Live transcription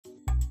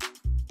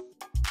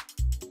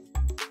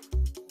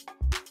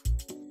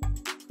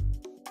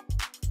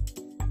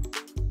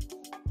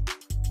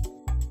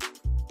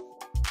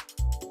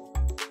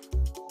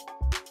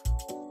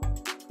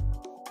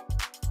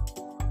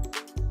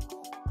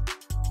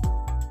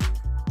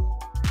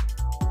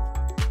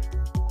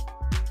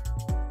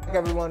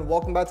Everyone,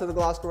 welcome back to the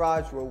Gloss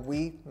Garage, where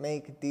we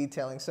make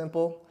detailing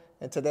simple.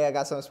 And today I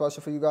got something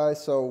special for you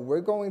guys. So we're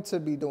going to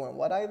be doing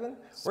what, Ivan?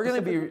 We're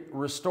going to be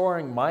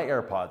restoring my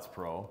AirPods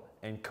Pro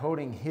and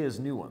coating his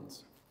new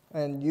ones.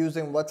 And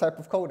using what type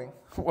of coating?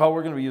 Well,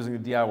 we're going to be using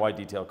the DIY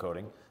detail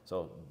coating.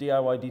 So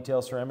DIY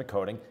detail ceramic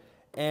coating.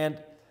 And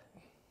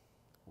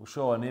we'll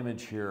show an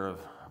image here of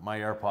my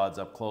AirPods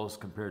up close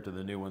compared to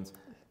the new ones.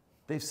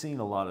 They've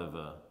seen a lot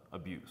of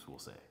abuse, we'll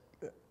say.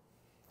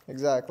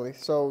 Exactly.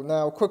 So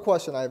now, quick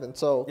question, Ivan.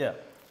 So yeah,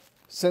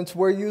 since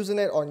we're using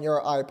it on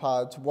your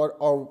iPods,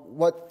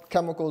 what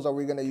chemicals are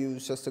we going to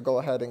use just to go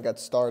ahead and get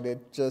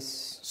started?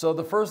 So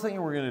the first thing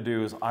we're going to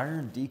do is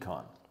iron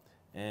decon.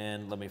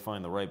 And let me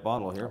find the right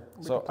bottle here.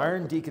 So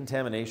iron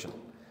decontamination.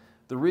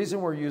 The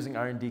reason we're using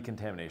iron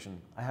decontamination,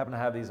 I happen to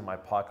have these in my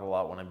pocket a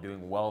lot when I'm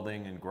doing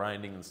welding and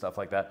grinding and stuff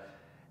like that.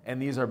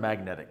 And these are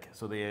magnetic.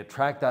 So they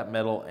attract that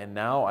metal, and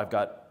now I've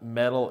got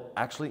metal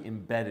actually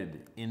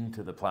embedded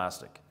into the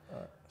plastic.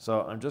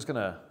 So I'm just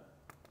gonna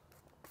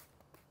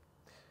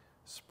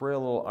spray a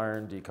little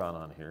iron decon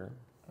on here.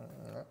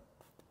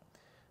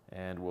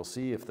 And we'll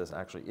see if this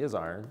actually is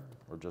iron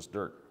or just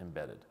dirt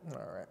embedded.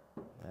 All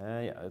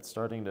right. Yeah, it's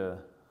starting to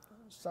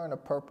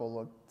purple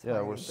look.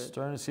 Yeah, we're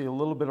starting to see a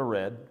little bit of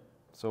red.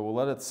 So we'll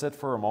let it sit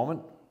for a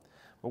moment.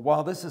 But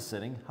while this is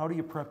sitting, how do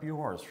you prep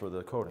yours for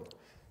the coating?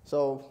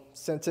 So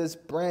since it's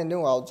brand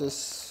new, I'll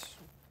just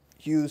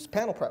use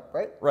panel prep,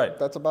 right? Right.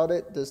 That's about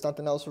it. There's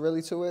nothing else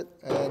really to it.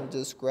 And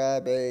just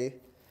grab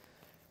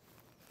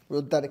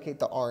we'll dedicate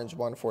the orange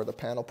one for the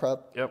panel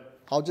prep. Yep.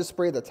 I'll just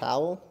spray the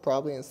towel,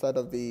 probably instead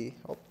of the,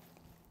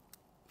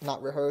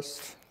 not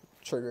rehearsed,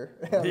 trigger.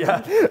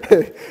 Yeah.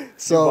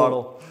 So, new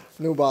bottle.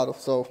 New bottle.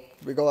 So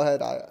we go ahead,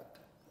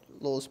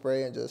 little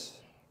spray and just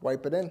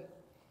wipe it in.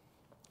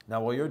 Now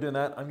while you're doing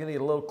that, I'm gonna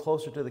get a little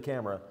closer to the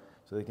camera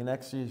so they can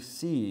actually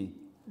see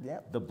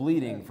the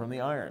bleeding from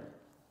the iron.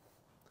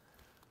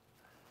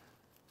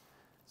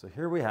 So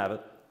here we have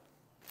it.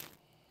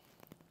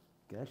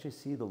 You can actually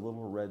see the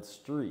little red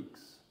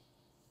streaks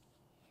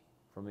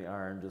from the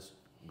iron just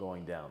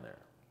going down there.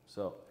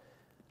 So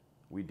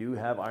we do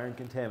have iron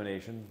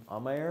contamination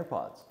on my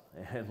AirPods,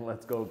 and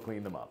let's go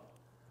clean them up.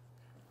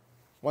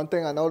 One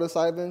thing I noticed,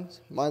 Ivan,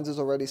 mine's is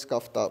already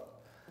scuffed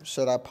up.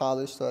 Should I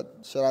polish that?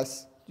 Should I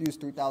use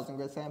 3,000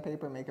 grit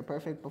sandpaper, make it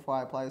perfect before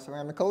I apply the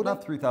ceramic coating?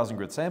 Not 3,000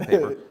 grit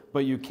sandpaper,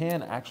 but you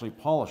can actually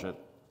polish it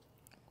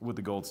with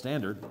the gold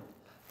standard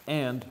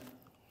and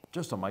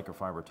just a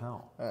microfiber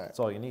towel. All right. That's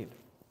all you need.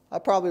 I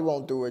probably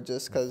won't do it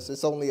just because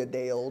it's only a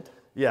day old.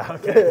 Yeah,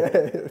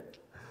 okay.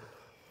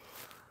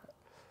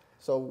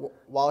 So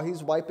while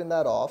he's wiping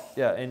that off.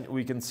 Yeah, and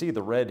we can see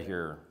the red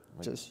here.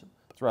 It's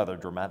rather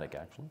dramatic,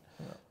 actually.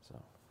 Yeah. So.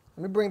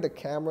 Let me bring the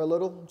camera a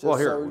little. Just well,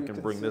 here, so we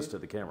can bring this to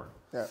the camera.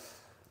 Yeah.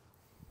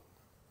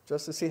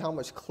 Just to see how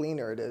much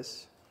cleaner it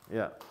is.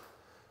 Yeah.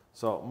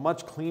 So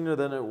much cleaner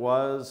than it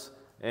was,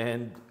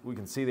 and we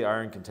can see the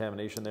iron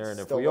contamination there. And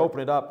if we open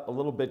it up, a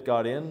little bit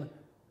got in.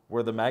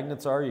 Where the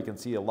magnets are, you can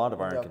see a lot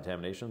of iron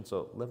contamination.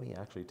 So let me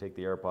actually take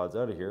the AirPods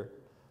out of here.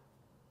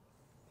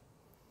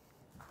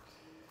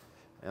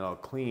 And I'll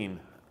clean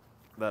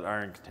that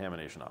iron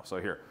contamination off. So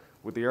here,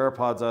 with the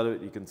AirPods out of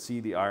it, you can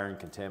see the iron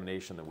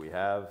contamination that we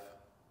have.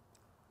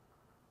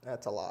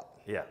 That's a lot.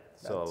 Yeah,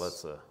 so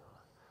let's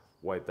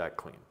wipe that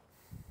clean.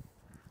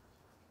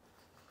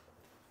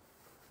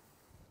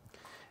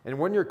 And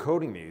when you're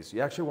coating these,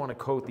 you actually want to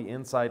coat the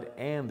inside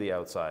and the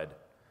outside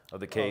of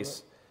the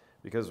case.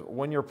 Because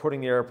when you're putting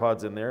the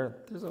AirPods in there,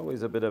 there's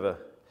always a bit of a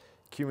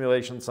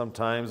accumulation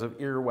sometimes of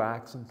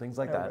earwax and things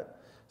like that.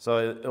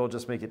 So it'll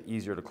just make it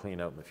easier to clean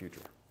out in the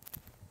future.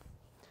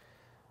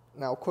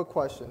 Now, quick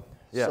question.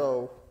 Yeah.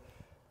 So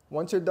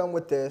once you're done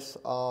with this,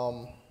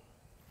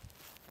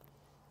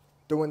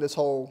 doing this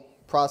whole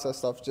process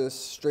stuff,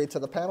 just straight to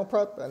the panel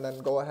prep and then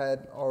go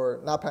ahead,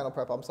 or not panel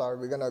prep, I'm sorry,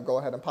 we're gonna go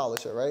ahead and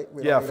polish it, right?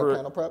 We don't need a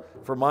panel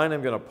prep? For mine,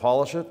 I'm gonna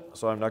polish it,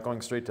 so I'm not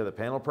going straight to the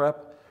panel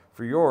prep.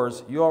 For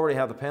yours, you already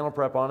have the panel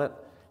prep on it.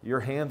 Your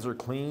hands are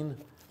clean.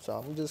 So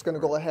I'm just going to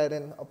go ahead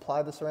and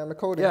apply the ceramic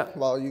coating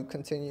while you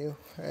continue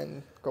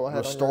and go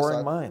ahead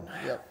restoring on your side.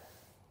 mine. Yep.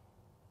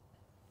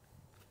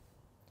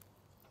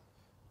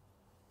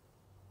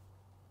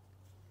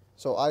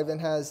 So Ivan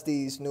has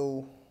these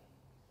new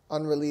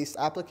unreleased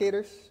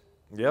applicators.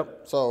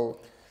 Yep.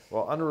 So,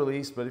 well,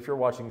 unreleased, but if you're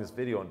watching this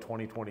video in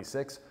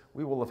 2026,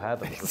 we will have had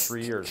them for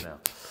 3 years now.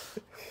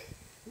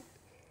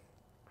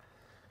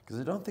 Because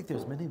I don't think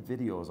there's many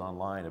videos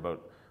online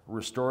about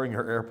restoring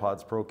your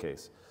AirPods Pro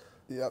case.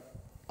 Yep.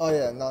 Oh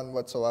yeah, none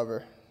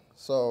whatsoever.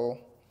 So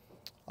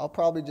I'll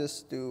probably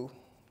just do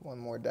one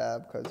more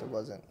dab because it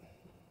wasn't.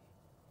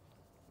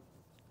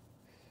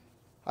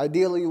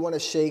 Ideally, you want to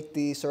shake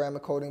the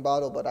ceramic coating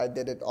bottle, but I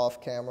did it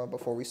off camera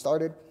before we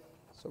started.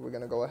 So we're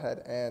going to go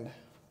ahead and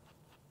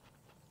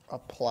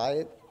apply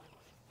it.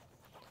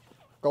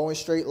 Go in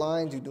straight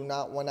lines. You do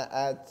not want to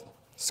add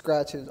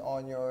scratches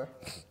on your...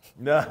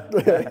 No.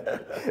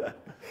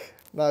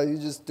 No, you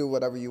just do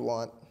whatever you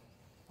want.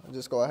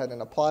 Just go ahead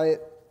and apply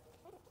it.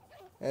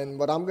 And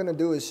what I'm going to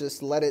do is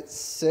just let it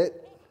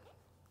sit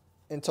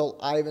until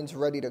Ivan's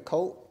ready to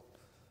coat.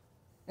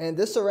 And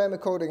this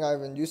ceramic coating,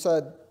 Ivan, you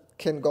said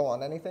can go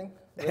on anything?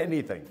 Really?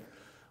 Anything.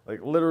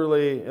 Like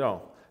literally, you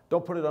know,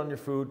 don't put it on your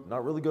food,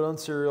 not really good on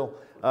cereal.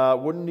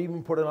 Wouldn't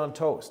even put it on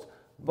toast.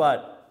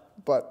 But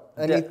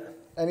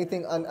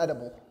anything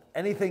unedible.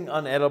 Anything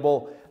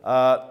unedible.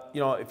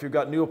 You know, if you've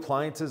got new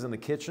appliances in the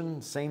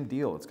kitchen, same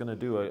deal. It's going to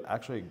do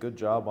actually a good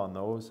job on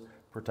those,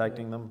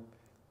 protecting them.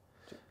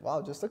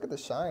 Wow, just look at the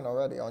shine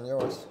already on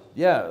yours.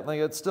 Yeah, like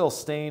it's still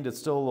stained, it's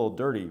still a little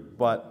dirty,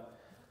 but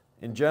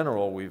in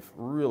general, we've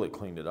really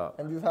cleaned it up.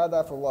 And you've had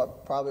that for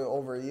what, probably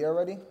over a year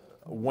already?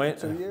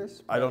 2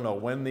 years? I don't know,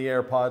 when the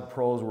AirPod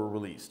Pros were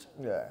released.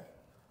 Yeah.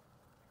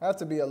 It has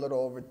to be a little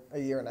over a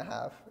year and a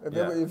half.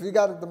 If you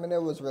got it the minute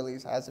it was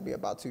released, it has to be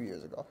about 2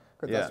 years ago.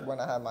 Because that's when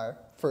I had my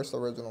first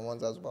original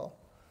ones as well.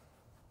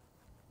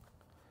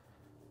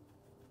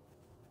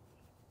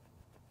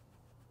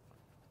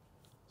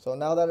 So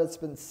now that it's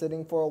been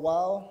sitting for a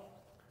while,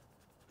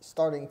 it's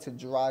starting to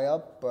dry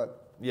up,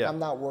 but I'm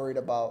not worried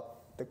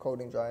about the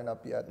coating drying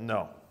up yet.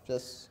 No.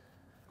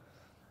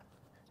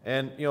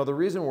 And you know, the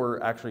reason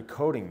we're actually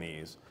coating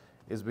these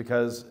is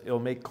because it'll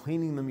make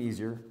cleaning them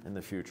easier in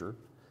the future.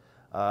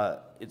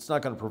 It's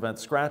not going to prevent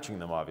scratching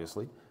them,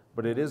 obviously,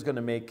 but it is going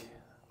to make,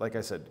 like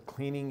I said,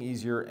 cleaning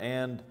easier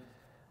and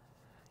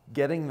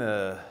getting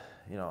the,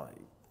 you know,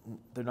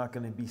 they're not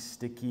going to be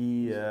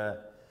sticky.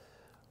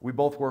 We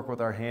both work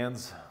with our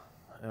hands.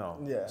 You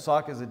know,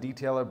 Sock is a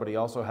detailer, but he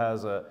also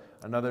has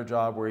another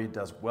job where he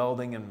does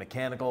welding and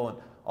mechanical and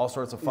all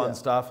sorts of fun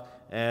stuff.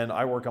 And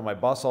I work on my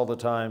bus all the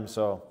time,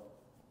 so.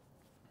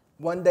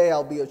 One day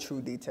I'll be a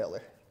true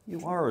detailer.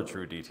 You are a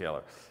true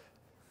detailer.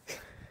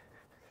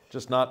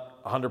 Just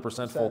not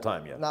 100%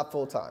 full-time yet. Not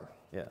full-time.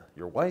 Yeah,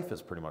 your wife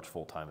is pretty much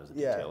full-time as a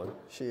detailer. Yeah,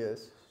 she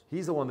is.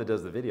 He's the one that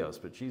does the videos,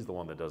 but she's the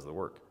one that does the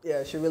work.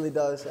 Yeah, she really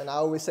does. And I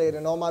always say it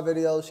in all my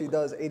videos, she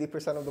does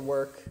 80% of the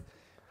work.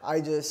 I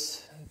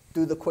just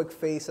do the quick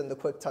face and the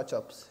quick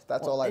touch-ups.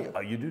 That's all I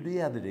do. You do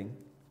the editing.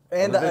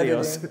 And the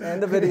editing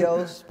and the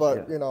videos,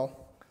 but you know,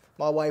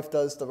 my wife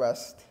does the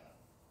rest.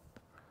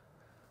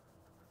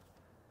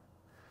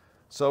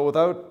 So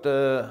without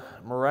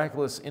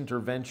miraculous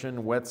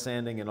intervention, wet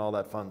sanding, and all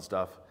that fun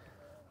stuff,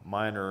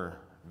 mine are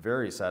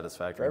very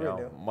satisfactory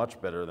now,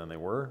 much better than they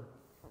were.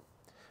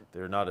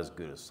 They're not as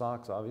good as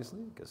Sock's,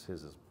 obviously, because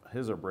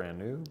his are brand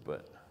new,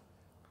 but.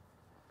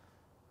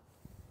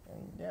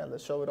 And yeah,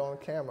 let's show it on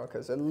camera,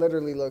 because it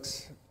literally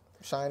looks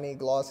shiny,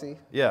 glossy.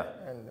 Yeah.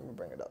 And then we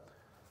bring it up.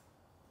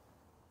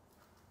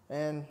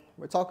 And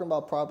we're talking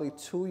about probably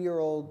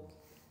 2-year-old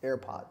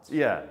AirPods.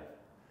 Yeah.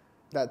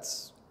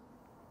 That's.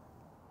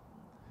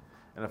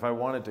 And if I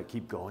wanted to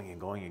keep going and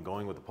going and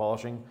going with the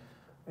polishing,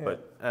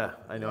 but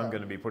I know I'm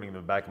going to be putting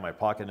them back in my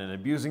pocket and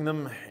abusing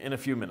them in a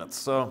few minutes,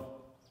 so.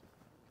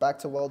 Back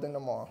to welding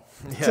tomorrow.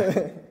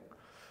 Yeah.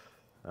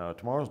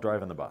 Tomorrow's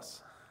driving the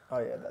bus. Oh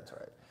yeah, that's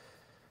right.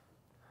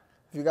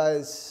 If you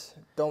guys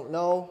don't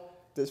know,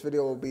 this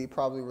video will be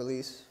probably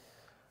released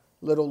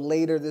a little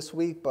later this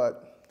week,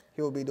 but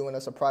he will be doing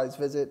a surprise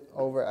visit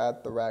over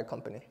at the Rag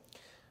Company.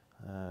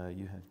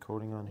 You had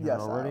coating on here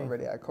already? Yes, I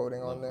already had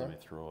coating on there. Let me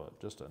throw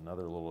just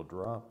another little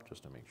drop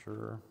just to make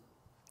sure.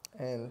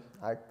 And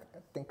I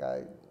think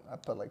I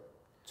put like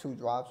 2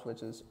 drops,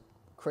 which is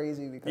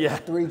crazy because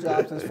 3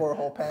 drops is for a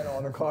whole panel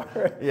on the car.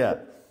 Yeah.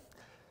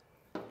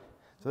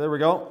 So there we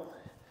go.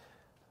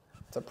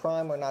 To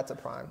prime or not to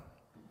prime?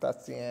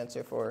 That's the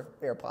answer for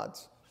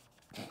AirPods.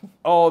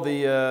 Oh,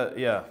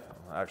 yeah.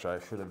 Actually, I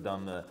should have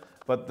done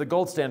but the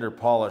gold standard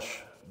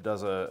polish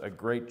does a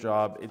great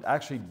job. It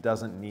actually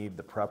doesn't need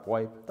the prep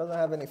wipe. Doesn't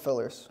have any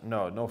fillers.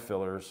 No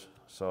fillers.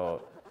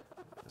 So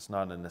it's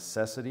not a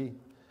necessity.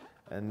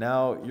 And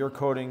now your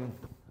coating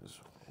is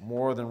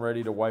more than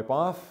ready to wipe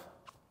off.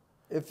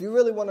 If you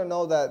really want to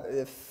know that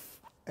if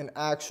an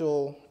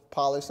actual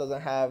polish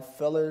doesn't have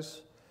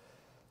fillers,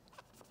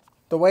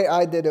 the way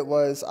I did it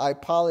was I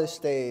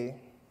polished a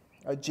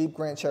Jeep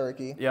Grand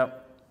Cherokee.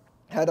 Yep.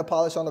 Had a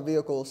polish on the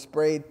vehicle,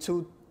 sprayed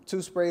two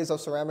sprays of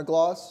ceramic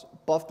gloss,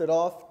 buffed it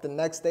off. The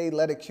next day,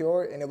 let it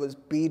cure, and it was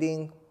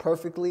beading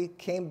perfectly.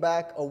 Came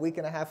back a week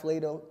and a half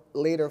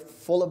later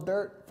full of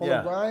dirt, full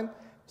of grime,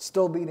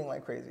 still beading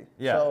like crazy.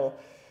 Yeah. So,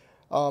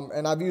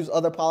 and I've used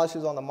other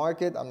polishes on the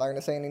market. I'm not going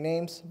to say any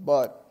names,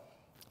 but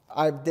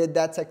I did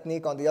that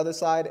technique on the other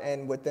side,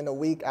 and within a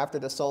week after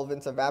the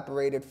solvents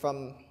evaporated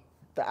from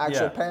the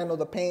actual panel,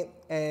 the paint,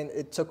 and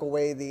it took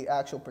away the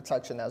actual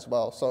protection as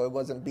well. So it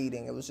wasn't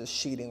beading, it was just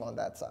sheeting on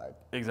that side.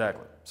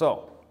 Exactly.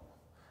 So,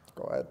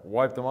 go ahead.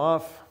 Wipe them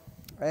off.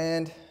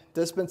 And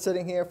this has been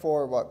sitting here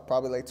for what,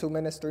 probably like 2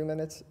 minutes, 3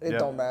 minutes? It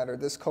don't matter.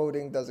 This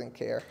coating doesn't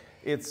care.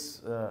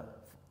 It's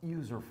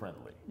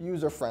user-friendly.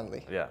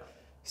 User-friendly. Yeah.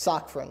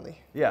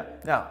 Sock-friendly. Yeah.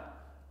 Now,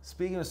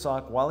 speaking of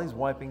Sock, while he's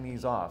wiping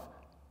these off,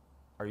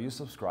 are you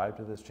subscribed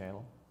to this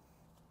channel?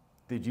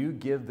 Did you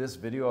give this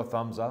video a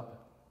thumbs up?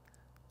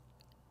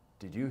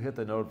 Did you hit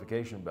the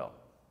notification bell?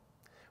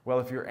 Well,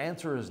 if your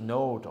answer is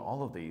no to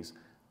all of these,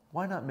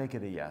 why not make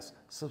it a yes?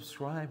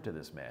 Subscribe to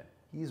this man.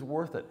 He's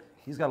worth it.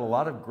 He's got a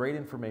lot of great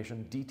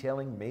information,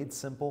 detailing made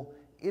simple,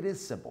 It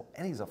is simple,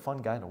 and he's a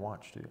fun guy to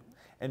watch too.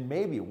 And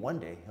maybe one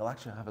day he'll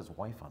actually have his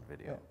wife on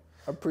video. Yeah.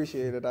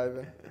 Appreciate it,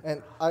 Ivan.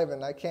 And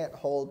Ivan, I can't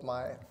hold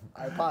my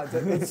iPods.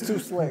 It's too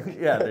slick.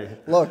 Yeah. Dude.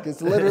 Look,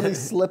 it's literally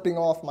slipping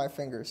off my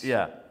fingers.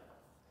 Yeah.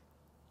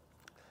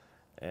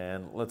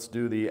 And let's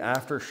do the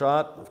after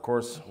shot. Of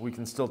course, we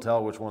can still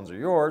tell which ones are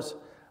yours,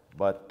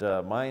 but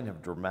mine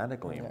have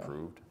dramatically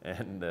improved.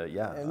 And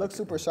yeah. It looks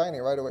super shiny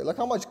right away. Look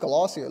how much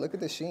glossier. Look at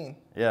the sheen.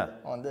 Yeah.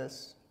 On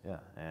this. Yeah,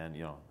 and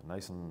you know,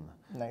 nice and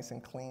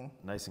clean.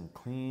 Nice and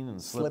clean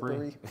and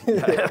slippery.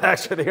 Slippery. Yeah,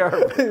 actually they are.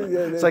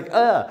 Yeah, it's like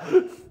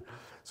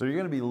So you're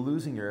going to be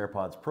losing your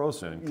AirPods Pro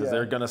soon because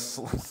they're going to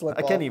slip.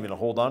 I can't even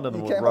hold on to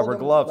them with rubber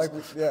gloves. Like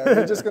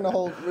we're just going to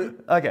hold.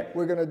 Okay.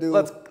 We're going to do.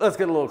 Let's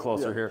get a little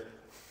closer here.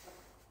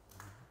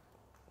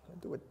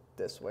 Do it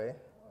this way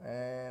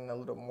and a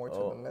little more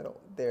to the middle.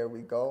 There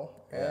we go.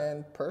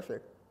 And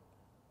perfect.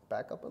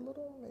 Back up a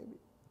little, maybe.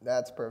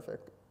 That's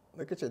perfect.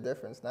 Look at your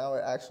difference. Now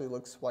it actually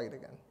looks white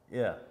again.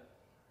 Yeah.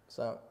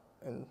 So,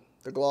 and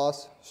the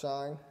gloss,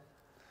 shine.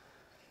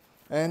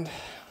 And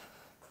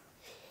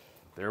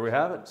there we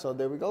have it. So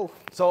there we go.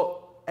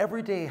 So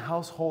everyday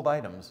household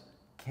items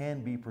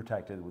can be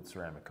protected with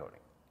ceramic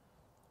coating.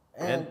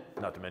 And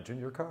not to mention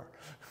your car.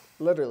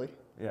 Literally.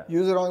 Yeah.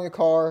 Use it on your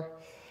car.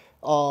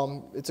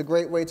 It's a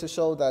great way to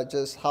show that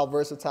just how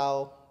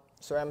versatile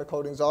ceramic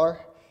coatings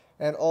are.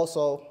 And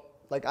also,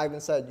 like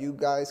Ivan said, you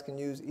guys can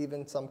use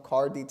even some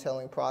car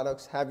detailing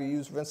products. Have you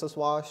used rinseless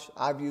wash?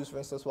 I've used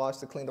rinseless wash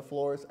to clean the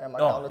floors and my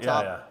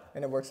countertop,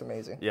 and it works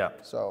amazing. Yeah.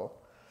 So,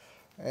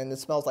 and it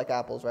smells like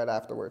apples right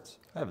afterwards.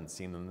 I haven't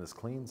seen them this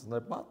clean since I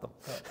bought them.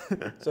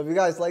 Yeah. So if you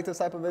guys like this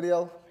type of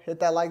video, hit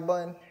that like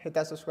button, hit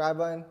that subscribe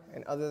button,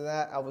 and other than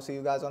that, I will see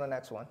you guys on the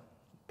next one.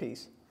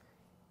 Peace.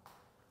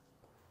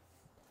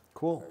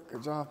 Cool.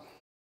 Good job.